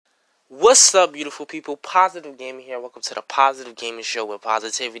What's up, beautiful people? Positive Gaming here. Welcome to the Positive Gaming Show, where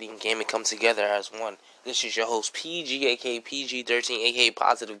positivity and gaming come together as one. This is your host, PG, aka PG13, aka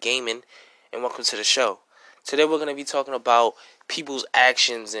Positive Gaming, and welcome to the show. Today we're going to be talking about people's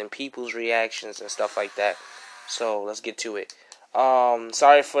actions and people's reactions and stuff like that. So let's get to it.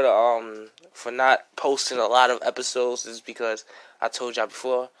 Sorry for the for not posting a lot of episodes. This is because I told y'all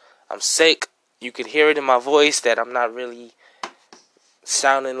before, I'm sick. You could hear it in my voice that I'm not really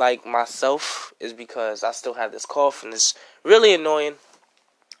sounding like myself, is because I still have this cough and it's really annoying.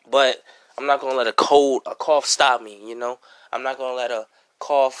 But I'm not gonna let a cough stop me. I'm not gonna let a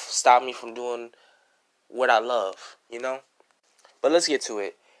cough stop me from doing what I love. But let's get to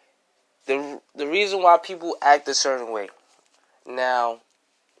it. The reason why people act a certain way. Now,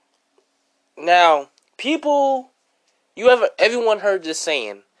 people, everyone heard this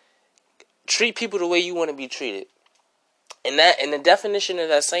saying: treat people the way you want to be treated. And the definition of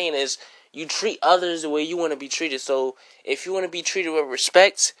that saying is you treat others the way you want to be treated. So if you want to be treated with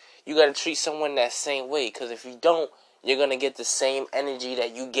respect, you got to treat someone that same way. Because if you don't, you're going to get the same energy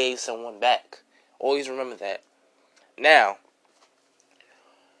that you gave someone back. Always remember that. Now,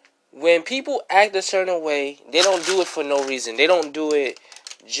 when people act a certain way, they don't do it for no reason. They don't do it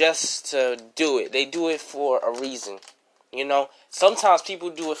just to do it. They do it for a reason. Sometimes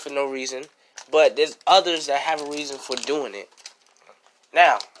people do it for no reason. But there's others that have a reason for doing it.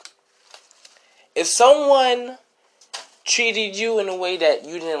 Now, if someone treated you in a way that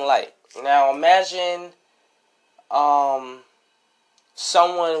you didn't like. Now, imagine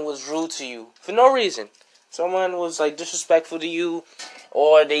someone was rude to you for no reason. Someone was disrespectful to you,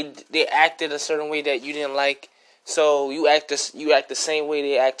 or they acted a certain way that you didn't like. So you act the same way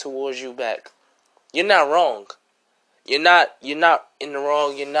they act towards you back. You're not wrong. You're not in the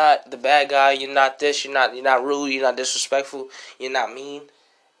wrong. You're not the bad guy. You're not this. You're not rude. You're not disrespectful. You're not mean.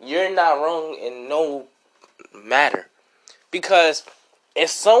 You're not wrong in no matter. Because if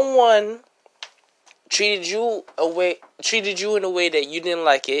someone treated you in a way that you didn't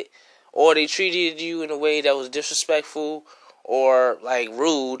like it, or they treated you in a way that was disrespectful or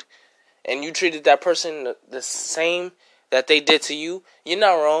rude, and you treated that person the same that they did to you, you're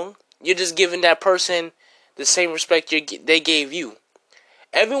not wrong. You're just giving that person the same respect they gave you.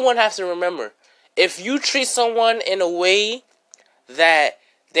 Everyone has to remember, if you treat someone in a way that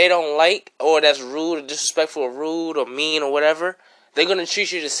they don't like, or that's rude or disrespectful or rude or mean or whatever, they're going to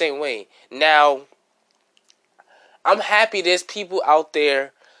treat you the same way. Now, I'm happy there's people out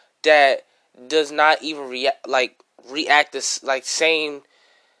there that does not even react this same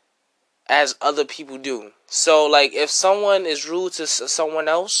as other people do. So if someone is rude to someone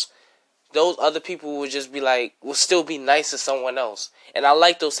else, those other people would just will still be nice to someone else. And I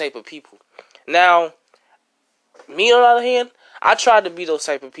like those type of people. Now, me on the other hand, I try to be those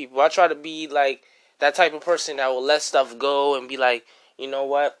type of people. I try to be that type of person that will let stuff go and be you know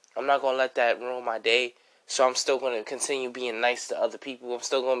what? I'm not going to let that ruin my day. So I'm still going to continue being nice to other people. I'm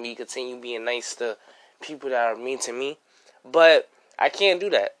still going to continue being nice to people that are mean to me. But I can't do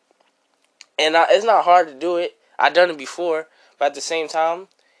that. And it's not hard to do it. I've done it before. But at the same time,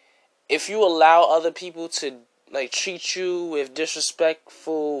 if you allow other people to treat you with a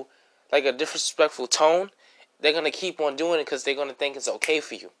disrespectful tone, they're gonna keep on doing it because they're gonna think it's okay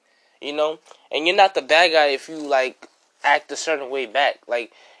for you, And you're not the bad guy if you act a certain way back.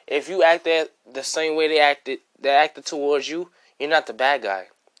 If you act the same way they acted towards you, you're not the bad guy.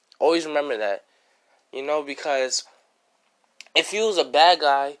 Always remember that, because if you was a bad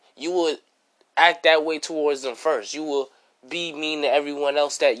guy, you would act that way towards them first. You will be mean to everyone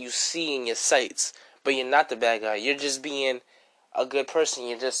else that you see in your sights. But you're not the bad guy. You're just being a good person.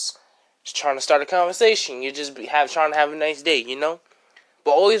 You're just trying to start a conversation. You're just trying to have a nice day,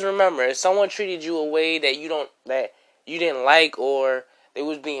 But always remember, if someone treated you a way that you didn't like, or they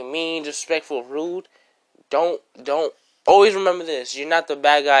was being mean, disrespectful, rude, don't always remember this. You're not the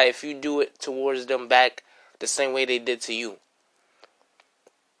bad guy if you do it towards them back the same way they did to you.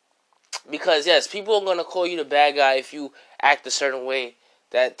 Because, yes, people are going to call you the bad guy if you act a certain way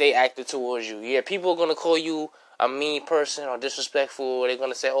that they acted towards you. Yeah, people are going to call you a mean person or disrespectful. Or they're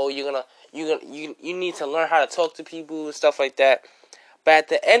going to say, oh, you need to learn how to talk to people and stuff like that. But at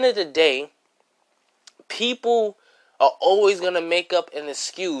the end of the day, people are always going to make up an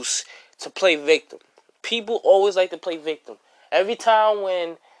excuse to play victim. People always like to play victim. Every time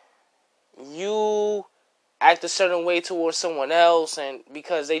when you act a certain way towards someone else and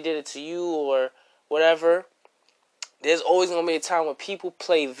because they did it to you or whatever, there's always going to be a time when people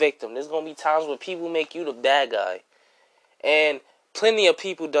play victim. There's going to be times when people make you the bad guy. And plenty of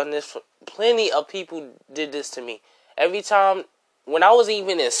people did this to me. Every time when I was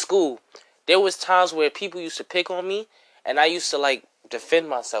even in school, there was times where people used to pick on me, and I used to like defend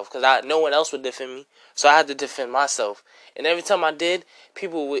myself because no one else would defend me, so I had to defend myself. And every time I did,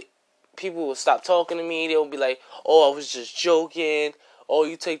 people would stop talking to me. They would be like, "Oh, I was just joking. Oh,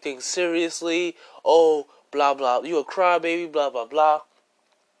 you take things seriously. Oh, blah blah. You a crybaby. Blah blah blah."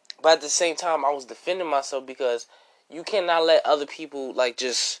 But at the same time, I was defending myself because you cannot let other people like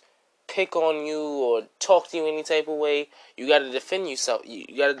just pick on you or talk to you any type of way. You got to defend yourself. You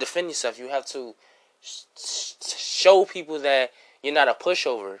got to defend yourself. You have to show people that you're not a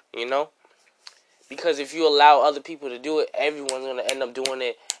pushover, you know? Because if you allow other people to do it, everyone's going to end up doing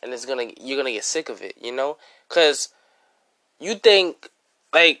it, and you're going to get sick of it, you know? Cuz you think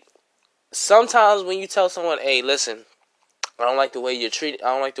like sometimes when you tell someone, "Hey, listen, I don't like the way I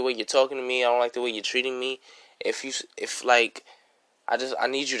don't like the way you're talking to me. I don't like the way you're treating me. If like I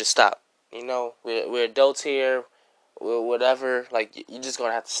need you to stop. You know, we're adults here, whatever. Like, you're just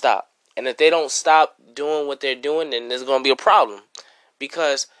gonna have to stop. And if they don't stop doing what they're doing, then there's gonna be a problem.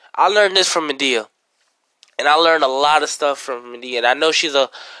 Because I learned this from Medea, and I learned a lot of stuff from Medea. And I know she's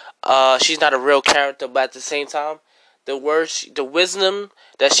not a real character, but at the same time, the wisdom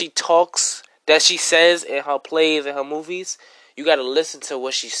that she talks, that she says in her plays and her movies, you gotta listen to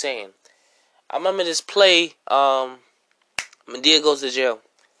what she's saying. I remember this play, Medea Goes to Jail.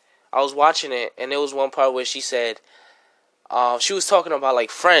 I was watching it, and there was one part where she said, she was talking about like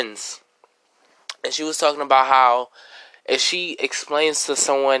friends, and she was talking about how if she explains to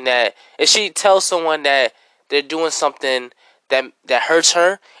someone that, if she tells someone that they're doing something that hurts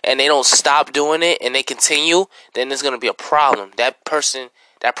her, and they don't stop doing it, and they continue, then there's gonna be a problem. That person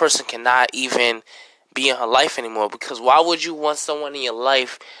cannot even be in her life anymore. Because why would you want someone in your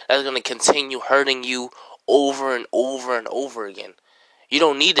life that's gonna continue hurting you over and over and over again? You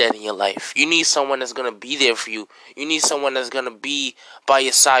don't need that in your life. You need someone that's going to be there for you. You need someone that's going to be by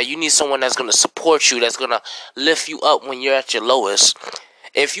your side. You need someone that's going to support you, that's going to lift you up when you're at your lowest.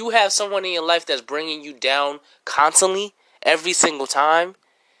 If you have someone in your life that's bringing you down constantly, every single time,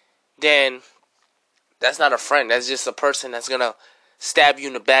 then that's not a friend. That's just a person that's going to stab you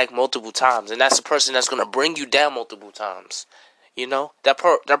in the back multiple times. And that's a person that's going to bring you down multiple times. You know? That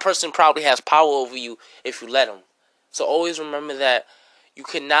person probably has power over you if you let them. So always remember that you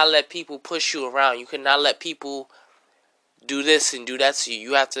cannot let people push you around. You cannot let people do this and do that to you.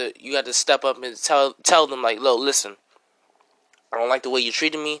 You have to step up and tell them like, "Look, listen. I don't like the way you're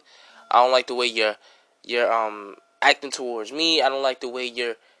treating me. I don't like the way you're acting towards me. I don't like the way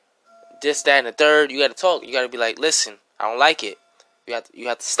you're this, that, and the third." You got to talk. You got to be like, "Listen, I don't like it. You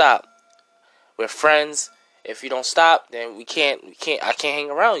have to stop. We're friends. If you don't stop, then I can't hang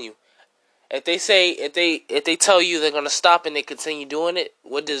around you." If they tell you they're gonna stop and they continue doing it,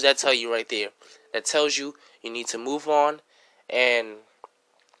 what does that tell you right there? That tells you need to move on and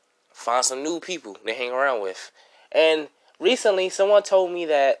find some new people to hang around with. And recently, someone told me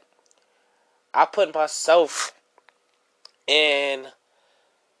that I put myself in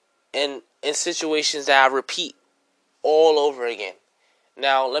situations that I repeat all over again.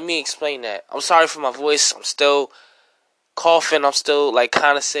 Now, let me explain that. I'm sorry for my voice. I'm still coughing. I'm still like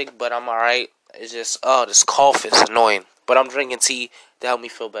kind of sick, but I'm alright. It's just, this cough is annoying. But I'm drinking tea to help me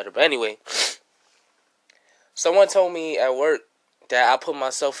feel better. But anyway, someone told me at work that I put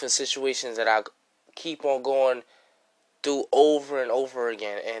myself in situations that I keep on going through over and over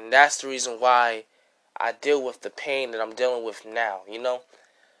again. And that's the reason why I deal with the pain that I'm dealing with now, you know?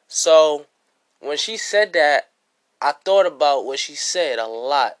 So, when she said that, I thought about what she said a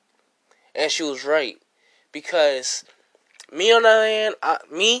lot. And she was right. Because me on the other hand,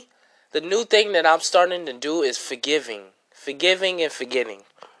 the new thing that I'm starting to do is forgiving and forgetting.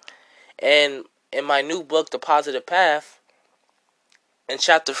 And in my new book, The Positive Path, in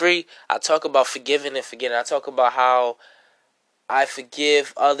chapter 3, I talk about forgiving and forgetting. I talk about how I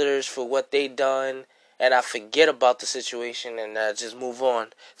forgive others for what they done, and I forget about the situation, and I just move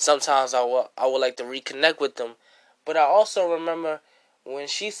on. Sometimes I would like to reconnect with them, but I also remember when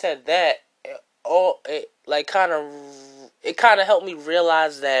she said that, it kind of helped me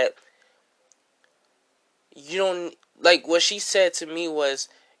realize that you don't, like, what she said to me was,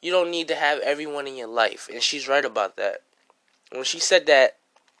 you don't need to have everyone in your life. And she's right about that. When she said that,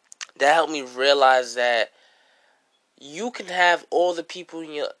 that helped me realize that you can have all the people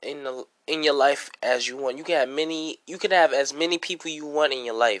in your life as you want. You can have as many people you want in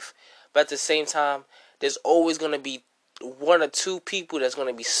your life. But at the same time, there's always going to be one or two people that's going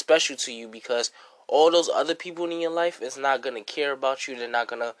to be special to you, because all those other people in your life is not going to care about you. They're not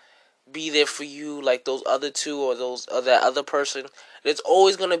going to be there for you like those other two or that other person. There's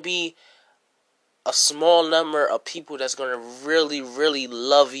always going to be a small number of people that's going to really, really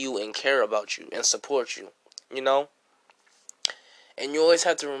love you and care about you and support you, you know? And you always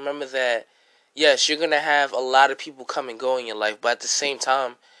have to remember that, yes, you're going to have a lot of people come and go in your life, but at the same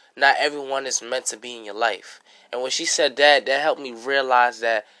time, not everyone is meant to be in your life. And when she said that helped me realize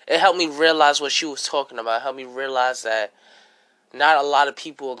that, it helped me realize what she was talking about. It helped me realize that not a lot of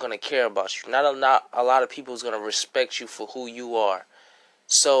people are going to care about you. Not a lot of people is going to respect you for who you are.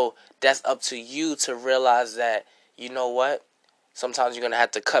 So that's up to you to realize that, you know what? Sometimes you're going to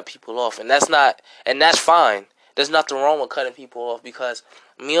have to cut people off. And that's fine. There's nothing wrong with cutting people off, because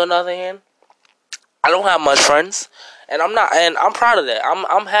me, on the other hand, I don't have much friends, and I'm proud of that.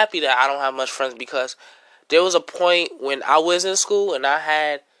 I'm happy that I don't have much friends, because there was a point when I was in school and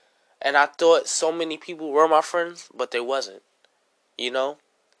I thought so many people were my friends, but they wasn't, you know?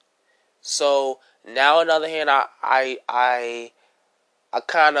 So now, on the other hand, I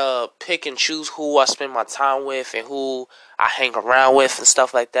kind of pick and choose who I spend my time with and who I hang around with and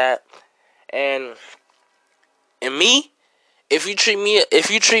stuff like that. And me, if you treat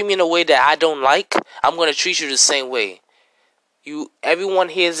me in a way that I don't like, I'm gonna treat you the same way. Everyone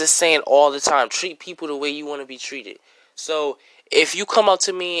hears this saying all the time: treat people the way you want to be treated. So if you come up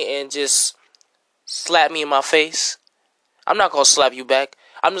to me and just slap me in my face, I'm not gonna slap you back.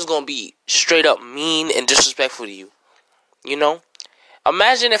 I'm just gonna be straight up mean and disrespectful to you. You know?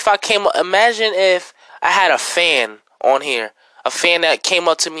 Imagine if I had a fan on here. A fan that came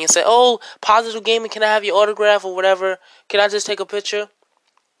up to me and said, "Oh, Positive Gaming, can I have your autograph or whatever? Can I just take a picture?"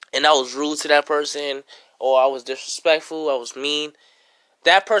 And I was rude to that person, or I was disrespectful, I was mean.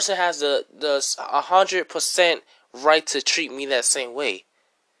 That person has the 100% right to treat me that same way,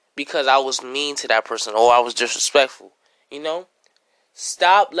 because I was mean to that person or I was disrespectful. You know?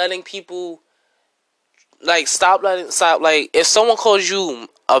 Stop letting people stop if someone calls you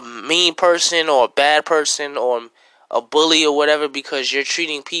a mean person or a bad person or a bully or whatever because you're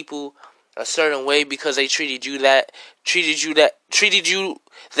treating people a certain way because they treated you that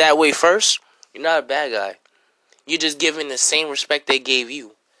way first, you're not a bad guy. You're just giving the same respect they gave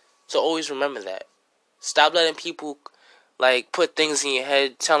you. So always remember that. Stop letting people put things in your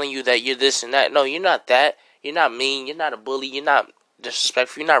head telling you that you're this and that. No, you're not that. You're not mean. You're not a bully. You're not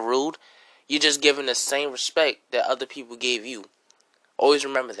disrespectful. You're not rude. You're just giving the same respect that other people gave you. Always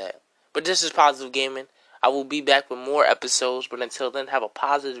remember that. But this is Positive Gaming. I will be back with more episodes. But until then, have a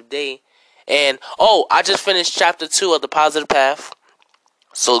positive day. And, I just finished chapter 2 of The Positive Path.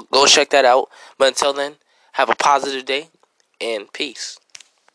 So go check that out. But until then, have a positive day. And peace.